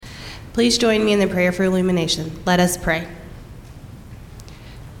Please join me in the prayer for illumination. Let us pray.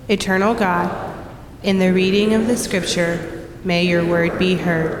 Eternal God, in the reading of the Scripture, may your word be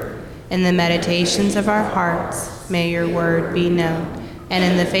heard. In the meditations of our hearts, may your word be known. And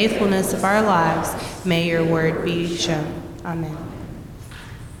in the faithfulness of our lives, may your word be shown. Amen.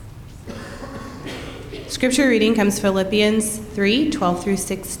 Scripture reading comes Philippians 3:12 through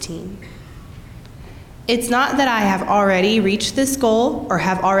 16. It's not that I have already reached this goal or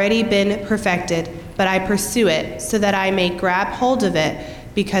have already been perfected, but I pursue it so that I may grab hold of it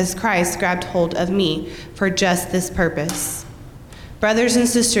because Christ grabbed hold of me for just this purpose. Brothers and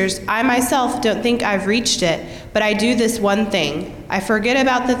sisters, I myself don't think I've reached it, but I do this one thing. I forget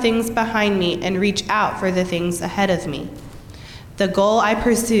about the things behind me and reach out for the things ahead of me. The goal I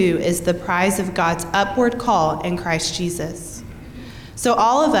pursue is the prize of God's upward call in Christ Jesus. So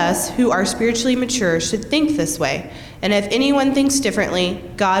all of us who are spiritually mature should think this way, and if anyone thinks differently,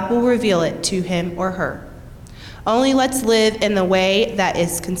 God will reveal it to him or her. Only let's live in the way that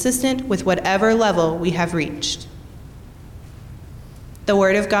is consistent with whatever level we have reached. The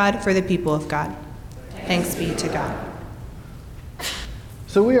word of God for the people of God. Thanks be to God.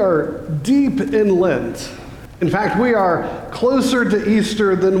 So we are deep in Lent. In fact, we are closer to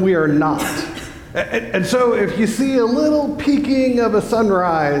Easter than we are not. And so if you see a little peeking of a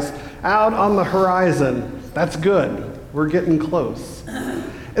sunrise out on the horizon, that's good. We're getting close.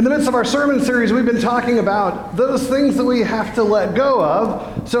 In the midst of our sermon series, we've been talking about those things that we have to let go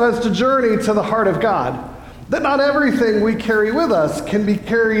of so as to journey to the heart of God. That not everything we carry with us can be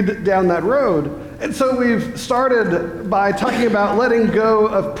carried down that road. And so we've started by talking about letting go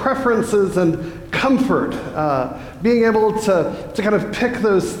of preferences and comfort, being able to kind of pick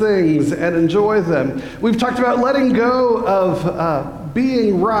those things and enjoy them. We've talked about letting go of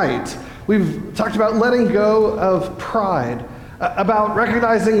being right. We've talked about letting go of pride, about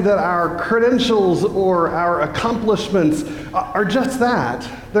recognizing that our credentials or our accomplishments are just that.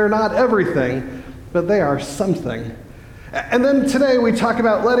 They're not everything, but they are something. And then today we talk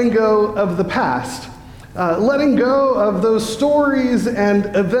about letting go of the past, letting go of those stories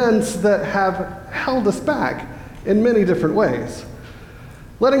and events that have held us back in many different ways.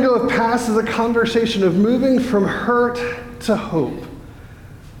 Letting go of past is a conversation of moving from hurt to hope.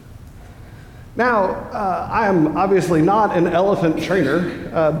 Now, I am obviously not an elephant trainer,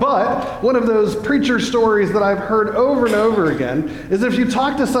 but one of those preacher stories that I've heard over and over again is if you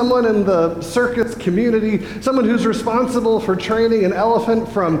talk to someone in the circus community, someone who's responsible for training an elephant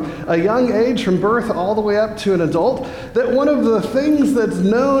from a young age, from birth all the way up to an adult, that one of the things that's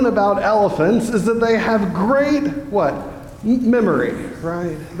known about elephants is that they have great, memory,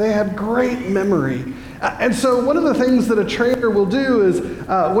 right? They have great memory. And so one of the things that a trainer will do is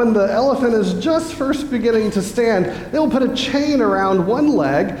when the elephant is just first beginning to stand, they'll put a chain around one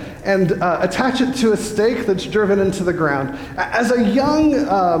leg and attach it to a stake that's driven into the ground. As a young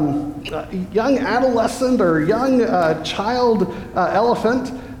adolescent or young child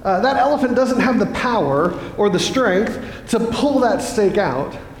elephant, that elephant doesn't have the power or the strength to pull that stake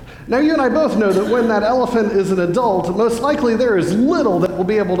out. Now, you and I both know that when that elephant is an adult, most likely there is little that will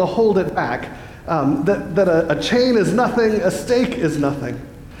be able to hold it back. That a chain is nothing, a stake is nothing.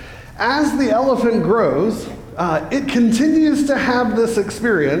 As the elephant grows, it continues to have this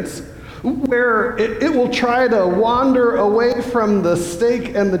experience where it will try to wander away from the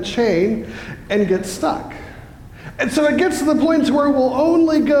stake and the chain and get stuck. And so it gets to the point where it will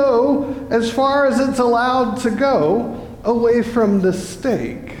only go as far as it's allowed to go away from the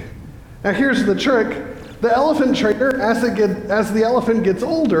stake. Now here's the trick. The elephant trainer, as the elephant gets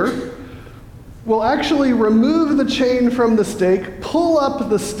older, will actually remove the chain from the stake, pull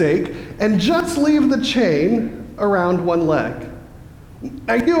up the stake, and just leave the chain around one leg.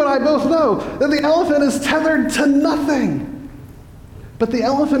 Now, you and I both know that the elephant is tethered to nothing. But the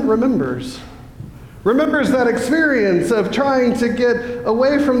elephant remembers that experience of trying to get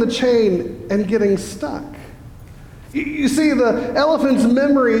away from the chain and getting stuck. You see, the elephant's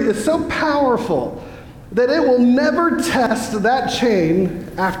memory is so powerful that it will never test that chain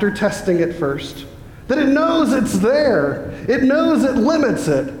after testing it first. That it knows it's there. It knows it limits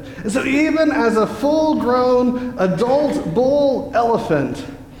it. And so even as a full-grown adult bull elephant,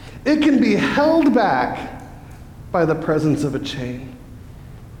 it can be held back by the presence of a chain.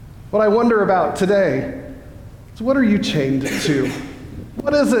 What I wonder about today is, what are you chained to?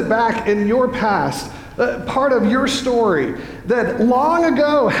 What is it back in your past, part of your story, that long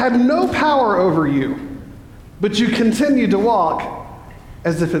ago had no power over you, but you continue to walk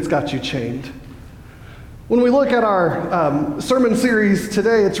as if it's got you chained? When we look at our sermon series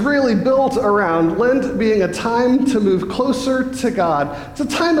today, it's really built around Lent being a time to move closer to God. It's a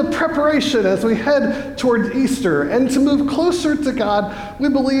time of preparation as we head toward Easter. And to move closer to God, we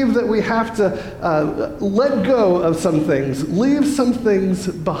believe that we have to let go of some things, leave some things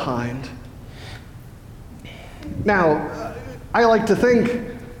behind. Now, I like to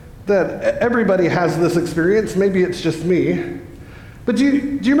think that everybody has this experience. Maybe it's just me. But do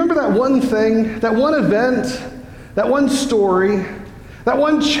you remember that one thing, that one event, that one story, that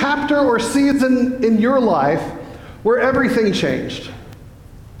one chapter or season in your life where everything changed?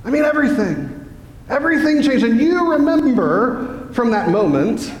 I mean, everything. Everything changed. And you remember from that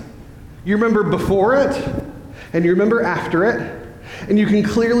moment, you remember before it, and you remember after it, and you can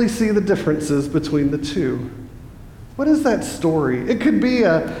clearly see the differences between the two. What is that story? It could be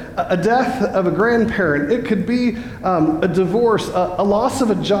a death of a grandparent. It could be a divorce, a loss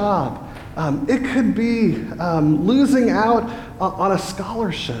of a job. It could be losing out on a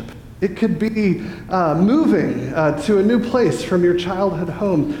scholarship. It could be moving to a new place from your childhood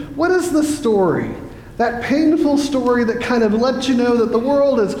home. What is the story? That painful story that kind of lets you know that the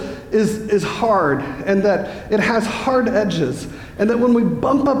world is hard and that it has hard edges, and that when we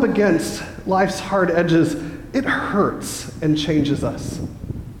bump up against life's hard edges, it hurts and changes us.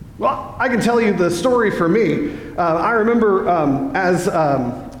 Well, I can tell you the story for me. I remember as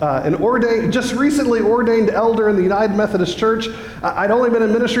an just recently ordained elder in the United Methodist Church. I'd only been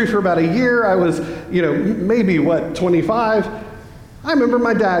in ministry for about a year. I was, maybe 25. I remember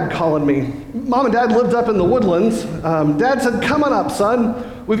my dad calling me. Mom and Dad lived up in the Woodlands. Dad said, "Come on up,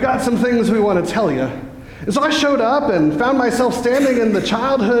 son. We've got some things we want to tell you." And so I showed up and found myself standing in the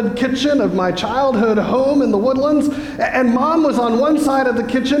childhood kitchen of my childhood home in the Woodlands, and Mom was on one side of the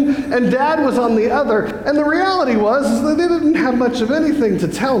kitchen and Dad was on the other. And the reality was that they didn't have much of anything to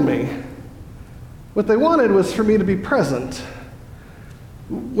tell me. What they wanted was for me to be present,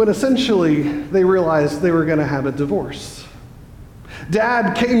 when essentially they realized they were going to have a divorce.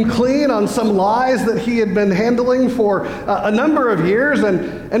 Dad came clean on some lies that he had been handling for a number of years,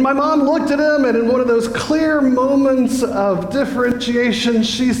 and my mom looked at him, and in one of those clear moments of differentiation,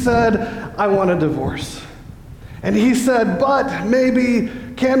 she said, "I want a divorce." And he said, "But maybe,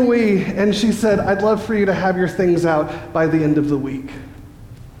 can we?" And she said, "I'd love for you to have your things out by the end of the week."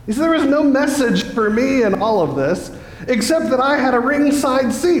 He said, there was no message for me in all of this, except that I had a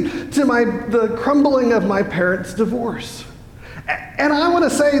ringside seat to the crumbling of my parents' divorce. And I want to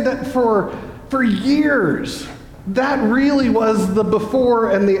say that for years, that really was the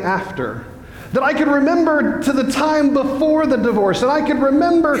before and the after. That I could remember to the time before the divorce, and I could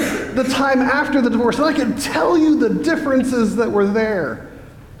remember the time after the divorce, and I could tell you the differences that were there.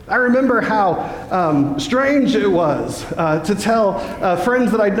 I remember how strange it was to tell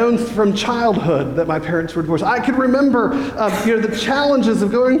friends that I'd known from childhood that my parents were divorced. I could remember the challenges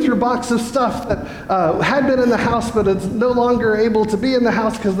of going through a box of stuff that had been in the house but is no longer able to be in the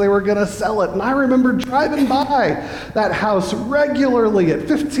house because they were going to sell it. And I remember driving by that house regularly at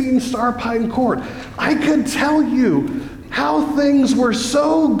 15 Star Pine Court. I could tell you how things were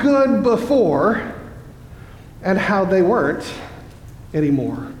so good before and how they weren't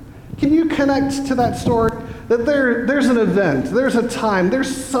anymore. Can you connect to that story? That there's an event, there's a time,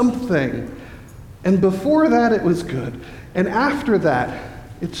 there's something. And before that, it was good. And after that,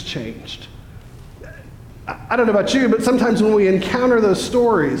 it's changed. I don't know about you, but sometimes when we encounter those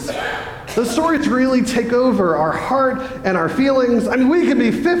stories really take over our heart and our feelings. I mean, we could be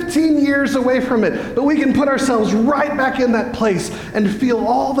 15 years away from it, but we can put ourselves right back in that place and feel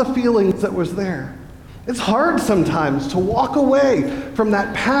all the feelings that was there. It's hard sometimes to walk away from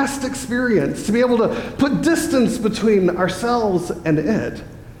that past experience, to be able to put distance between ourselves and it.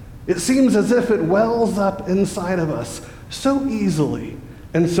 It seems as if it wells up inside of us so easily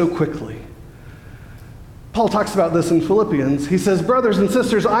and so quickly. Paul talks about this in Philippians. He says, "Brothers and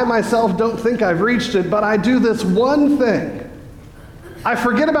sisters, I myself don't think I've reached it, but I do this one thing. I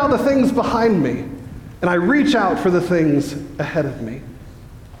forget about the things behind me, and I reach out for the things ahead of me."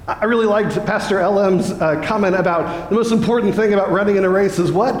 I really liked Pastor LM's comment about the most important thing about running in a race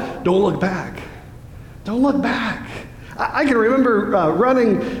is what? Don't look back. Don't look back. I can remember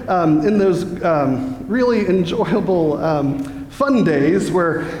running in those really enjoyable fun days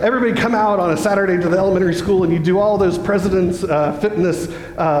where everybody come out on a Saturday to the elementary school and you do all those President's Fitness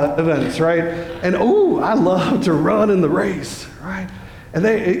events, right? And I love to run in the race, right? And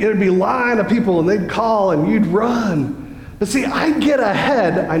it'd be a line of people and they'd call and you'd run. But see, I'd get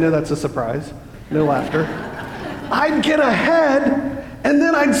ahead. I know that's a surprise. No laughter. I'd get ahead, and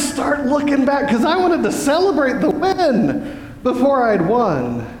then I'd start looking back because I wanted to celebrate the win before I'd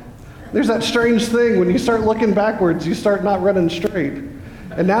won. There's that strange thing when you start looking backwards, you start not running straight.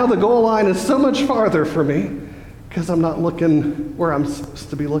 And now the goal line is so much farther for me because I'm not looking where I'm supposed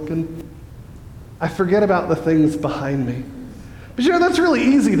to be looking. I forget about the things behind me. But you know, that's really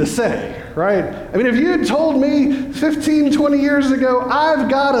easy to say, right? I mean, if you had told me 15, 20 years ago, I've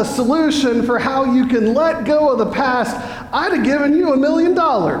got a solution for how you can let go of the past, I'd have given you $1 million,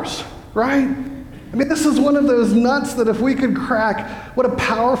 right? I mean, this is one of those nuts that if we could crack, what a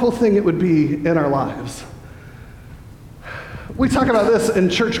powerful thing it would be in our lives. We talk about this in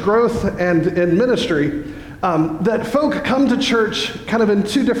church growth and in ministry, that folk come to church kind of in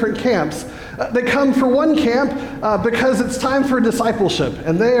two different camps. They come for one camp because it's time for discipleship,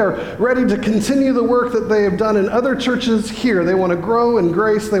 and they are ready to continue the work that they have done in other churches here. They want to grow in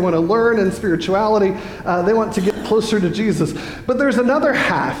grace. They want to learn in spirituality. They want to get closer to Jesus. But there's another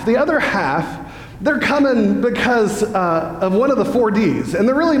half. The other half, they're coming because of one of the 4 Ds. And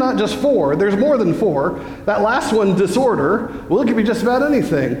they're really not just 4. There's more than 4. That last one, disorder, well, it could be just about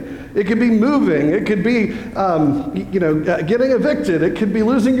anything. It could be moving. It could be, getting evicted. It could be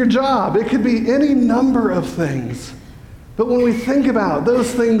losing your job. It could be any number of things. But when we think about those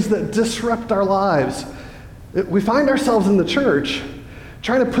things that disrupt our lives, we find ourselves in the church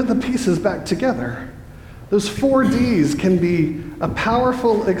trying to put the pieces back together. Those 4 Ds can be a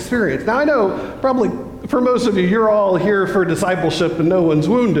powerful experience. Now, I know probably for most of you, you're all here for discipleship and no one's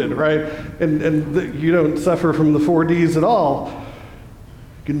wounded, right? And you don't suffer from the 4 Ds at all.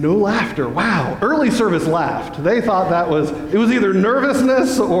 No laughter. Wow. Early service laughed. They thought it was either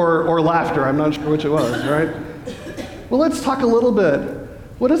nervousness or laughter. I'm not sure which it was, right? Well, let's talk a little bit.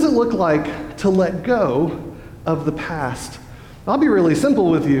 What does it look like to let go of the past? I'll be really simple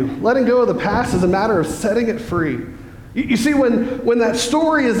with you. Letting go of the past is a matter of setting it free. You see, when that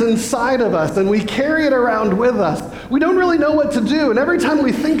story is inside of us and we carry it around with us, we don't really know what to do. And every time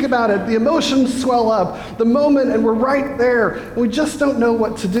we think about it, the emotions swell up, the moment, and we're right there, and we just don't know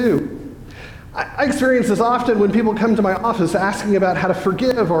what to do. I experience this often when people come to my office asking about how to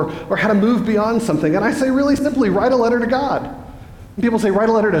forgive or how to move beyond something. And I say really simply, write a letter to God. And people say, write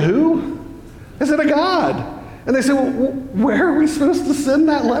a letter to who? I say, to God. And they say, well, where are we supposed to send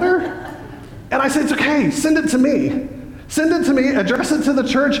that letter? And I say, it's okay, send it to me. Send it to me, address it to the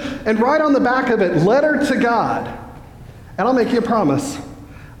church, and write on the back of it, letter to God. And I'll make you a promise.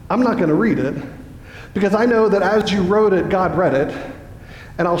 I'm not going to read it, because I know that as you wrote it, God read it,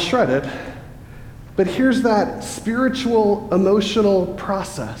 and I'll shred it. But here's that spiritual, emotional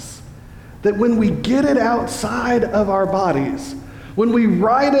process, that when we get it outside of our bodies, when we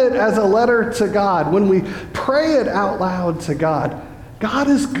write it as a letter to God, when we pray it out loud to God, God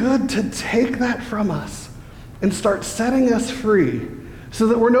is good to take that from us and start setting us free so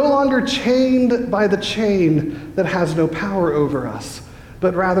that we're no longer chained by the chain that has no power over us,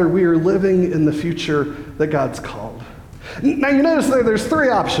 but rather we are living in the future that God's called. Now, you notice there's 3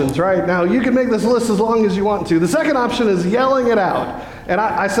 options, right? Now, you can make this list as long as you want to. The second option is yelling it out. And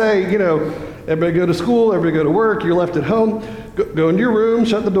I say, everybody go to school, everybody go to work, you're left at home, go into your room,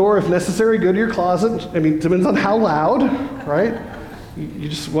 shut the door. If necessary, go to your closet. I mean, it depends on how loud, right? You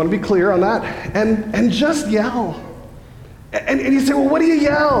just want to be clear on that. And just yell. And you say, well, what do you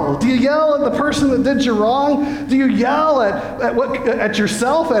yell? Do you yell at the person that did you wrong? Do you yell at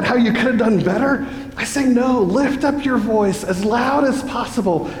yourself, at how you could have done better? I say, no, lift up your voice as loud as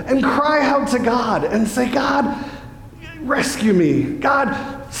possible and cry out to God and say, God, rescue me.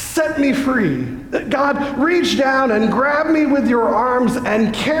 God, set me free. God, reach down and grab me with your arms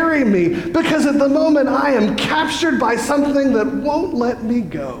and carry me, because at the moment I am captured by something that won't let me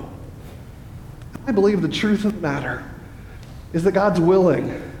go. I believe the truth of the matter is that God's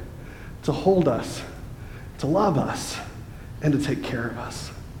willing to hold us, to love us, and to take care of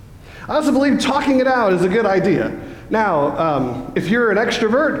us. I also believe talking it out is a good idea. Now, if you're an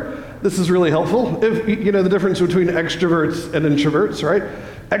extrovert, this is really helpful. If you know the difference between extroverts and introverts, right?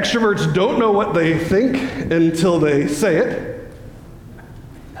 Extroverts don't know what they think until they say it.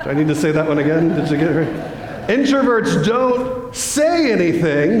 Do I need to say that one again? Did you get it right? Introverts don't say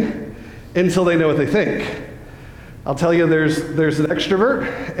anything until they know what they think. I'll tell you, there's an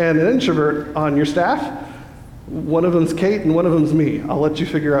extrovert and an introvert on your staff. One of them's Kate and one of them's me. I'll let you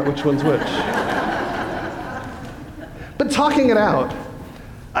figure out which one's which. But talking it out,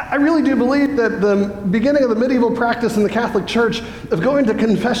 I really do believe that the beginning of the medieval practice in the Catholic Church of going to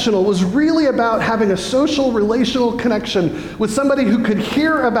confessional was really about having a social, relational connection with somebody who could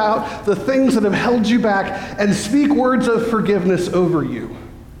hear about the things that have held you back and speak words of forgiveness over you.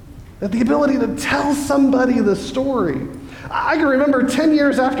 That the ability to tell somebody the story. I can remember 10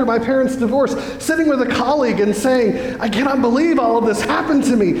 years after my parents' divorce, sitting with a colleague and saying, I cannot believe all of this happened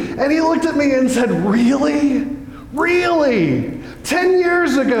to me. And he looked at me and said, really? Really? 10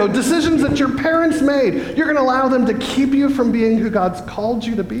 years ago, decisions that your parents made, you're going to allow them to keep you from being who God's called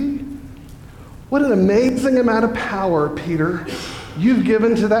you to be? What an amazing amount of power, Peter, you've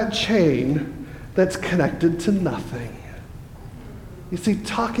given to that chain that's connected to nothing. You see,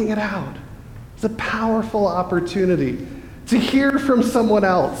 talking it out is a powerful opportunity to hear from someone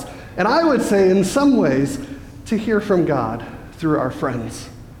else. And I would say, in some ways, to hear from God through our friends.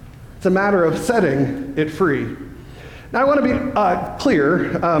 It's a matter of setting it free. Now, I want to be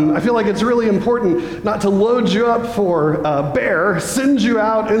clear. I feel like it's really important not to load you up for bear, send you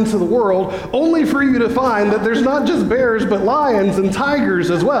out into the world, only for you to find that there's not just bears, but lions and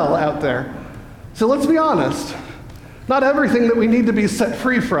tigers as well out there. So let's be honest. Not everything that we need to be set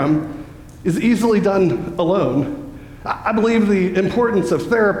free from is easily done alone. I believe the importance of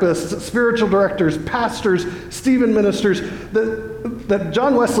therapists, spiritual directors, pastors, Stephen ministers, that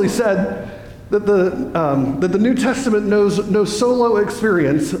John Wesley said that the New Testament knows no solo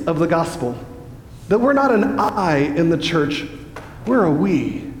experience of the gospel. That we're not an I in the church, we're a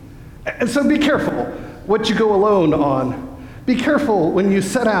we. And so be careful what you go alone on. Be careful when you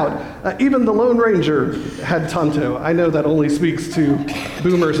set out. Even the Lone Ranger had Tonto. I know that only speaks to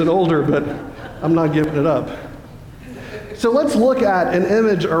boomers and older, but I'm not giving it up. So let's look at an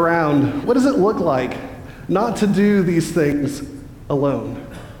image around what does it look like not to do these things alone.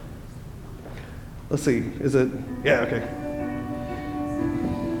 Let's see, is it, yeah, okay.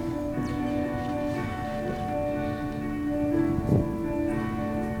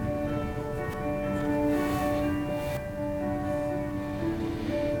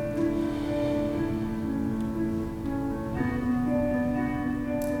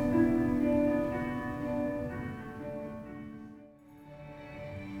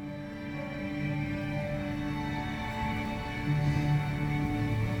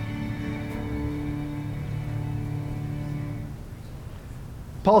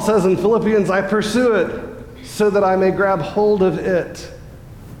 Paul says in Philippians, I pursue it so that I may grab hold of it,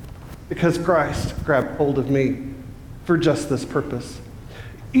 because Christ grabbed hold of me for just this purpose.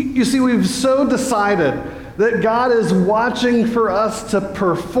 You see, we've so decided that God is watching for us to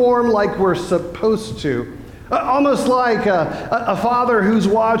perform like we're supposed to. Almost like a father who's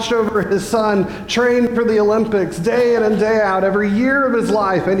watched over his son, trained for the Olympics day in and day out, every year of his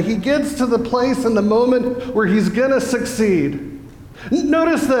life, and he gets to the place and the moment where he's going to succeed.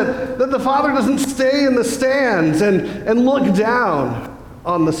 Notice that the father doesn't stay in the stands and look down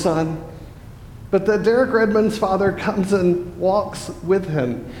on the son, but that Derek Redmond's father comes and walks with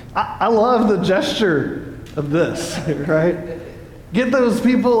him. I love the gesture of this, right? Get those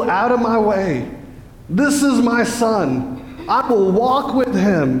people out of my way. This is my son. I will walk with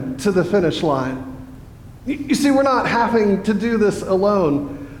him to the finish line. You see, we're not having to do this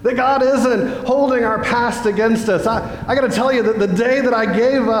alone. That God isn't holding our past against us. I got to tell you that the day that I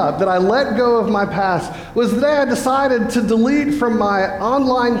gave up, that I let go of my past, was the day I decided to delete from my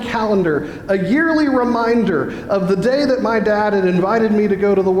online calendar a yearly reminder of the day that my dad had invited me to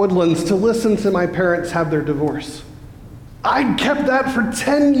go to the Woodlands to listen to my parents have their divorce. I kept that for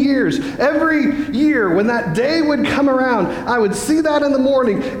 10 years. Every year when that day would come around, I would see that in the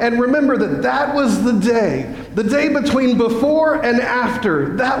morning and remember that that was the day between before and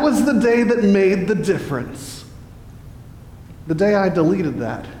after. That was the day that made the difference. The day I deleted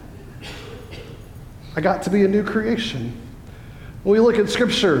that, I got to be a new creation. When we look at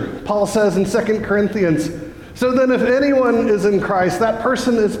Scripture, Paul says in 2 Corinthians, so then if anyone is in Christ, that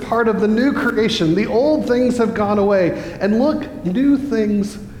person is part of the new creation. The old things have gone away, and look, new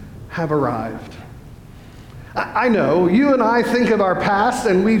things have arrived. I know, you and I think of our past,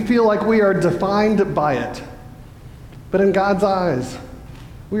 and we feel like we are defined by it. But in God's eyes,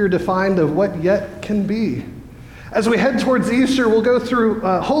 we are defined of what yet can be. As we head towards Easter, we'll go through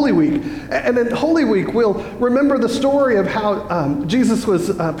Holy Week. And in Holy Week, we'll remember the story of how Jesus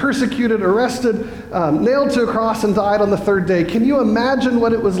was persecuted, arrested, nailed to a cross, and died on the third day. Can you imagine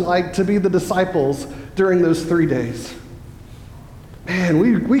what it was like to be the disciples during those 3 days? Man,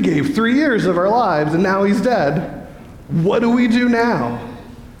 we gave 3 years of our lives, and now he's dead. What do we do now?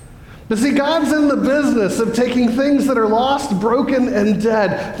 But see, God's in the business of taking things that are lost, broken, and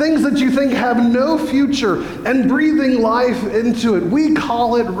dead, things that you think have no future, and breathing life into it. We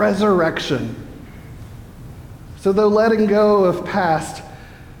call it resurrection. So though letting go of past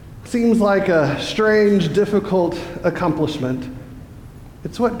seems like a strange, difficult accomplishment,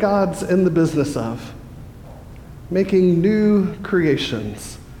 it's what God's in the business of, making new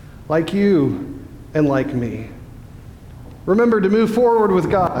creations like you and like me. Remember to move forward with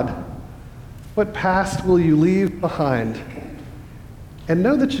God. What past will you leave behind? And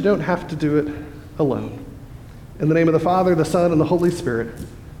know that you don't have to do it alone. In the name of the Father, the Son, and the Holy Spirit,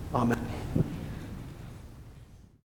 amen.